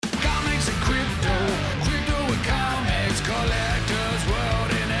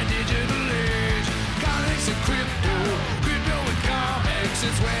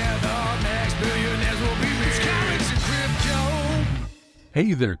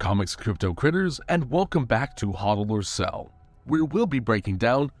Hey there, comics crypto critters, and welcome back to HODL or Sell, where we'll be breaking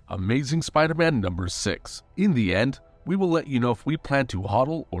down Amazing Spider-Man number 6. In the end, we will let you know if we plan to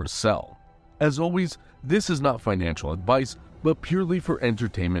HODL or sell. As always, this is not financial advice, but purely for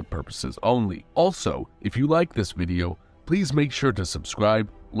entertainment purposes only. Also, if you like this video, please make sure to subscribe,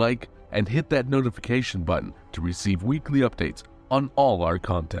 like, and hit that notification button to receive weekly updates on all our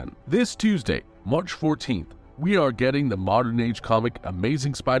content. This Tuesday, March 14th, we are getting the modern age comic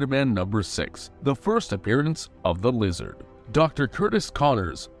Amazing Spider-Man number 6, the first appearance of the Lizard. Dr. Curtis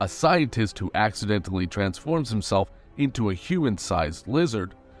Connors, a scientist who accidentally transforms himself into a human-sized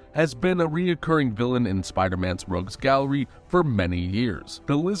lizard, has been a reoccurring villain in Spider-Man's Rogues Gallery for many years.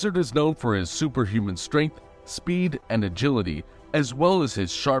 The Lizard is known for his superhuman strength, speed, and agility, as well as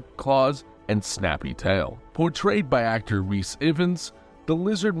his sharp claws and snappy tail. Portrayed by actor Rhys Ifans, the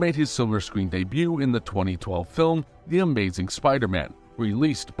Lizard made his silver screen debut in the 2012 film The Amazing Spider-Man,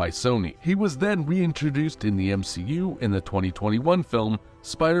 released by Sony. He was then reintroduced in the MCU in the 2021 film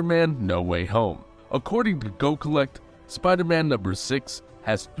Spider-Man No Way Home. According to GoCollect, Spider-Man number 6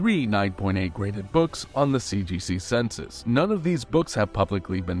 has 3 9.8 graded books on the CGC census. None of these books have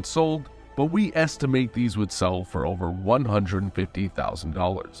publicly been sold, but we estimate these would sell for over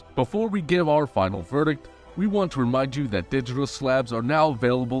 $150,000. Before we give our final verdict, we want to remind you that digital slabs are now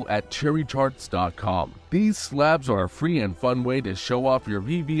available at cherrycharts.com. These slabs are a free and fun way to show off your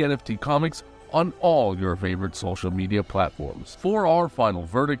VV NFT comics on all your favorite social media platforms. For our final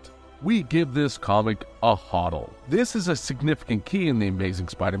verdict, we give this comic a HODL. This is a significant key in the Amazing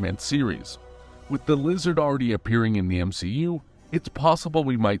Spider-Man series. With the Lizard already appearing in the MCU, it's possible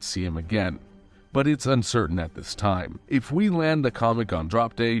we might see him again, but it's uncertain at this time. If we land the comic on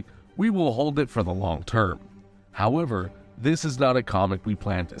drop day, we will hold it for the long term. However, this is not a comic we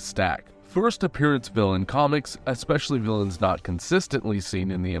plan to stack. First appearance villain comics, especially villains not consistently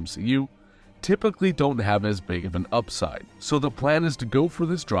seen in the MCU, typically don't have as big of an upside. So the plan is to go for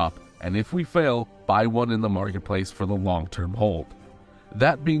this drop, and if we fail, buy one in the marketplace for the long-term hold.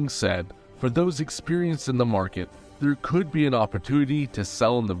 That being said, for those experienced in the market, there could be an opportunity to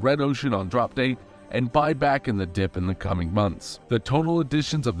sell in the red ocean on drop day and buy back in the dip in the coming months. The total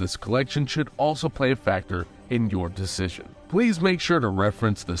editions of this collection should also play a factor in your decision. Please make sure to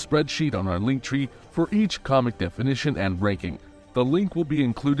reference the spreadsheet on our link tree for each comic definition and ranking. The link will be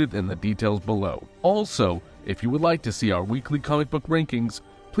included in the details below. Also, if you would like to see our weekly comic book rankings,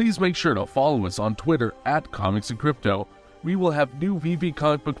 please make sure to follow us on Twitter at Comics and Crypto. We will have new VV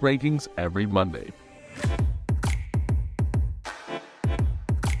comic book rankings every Monday.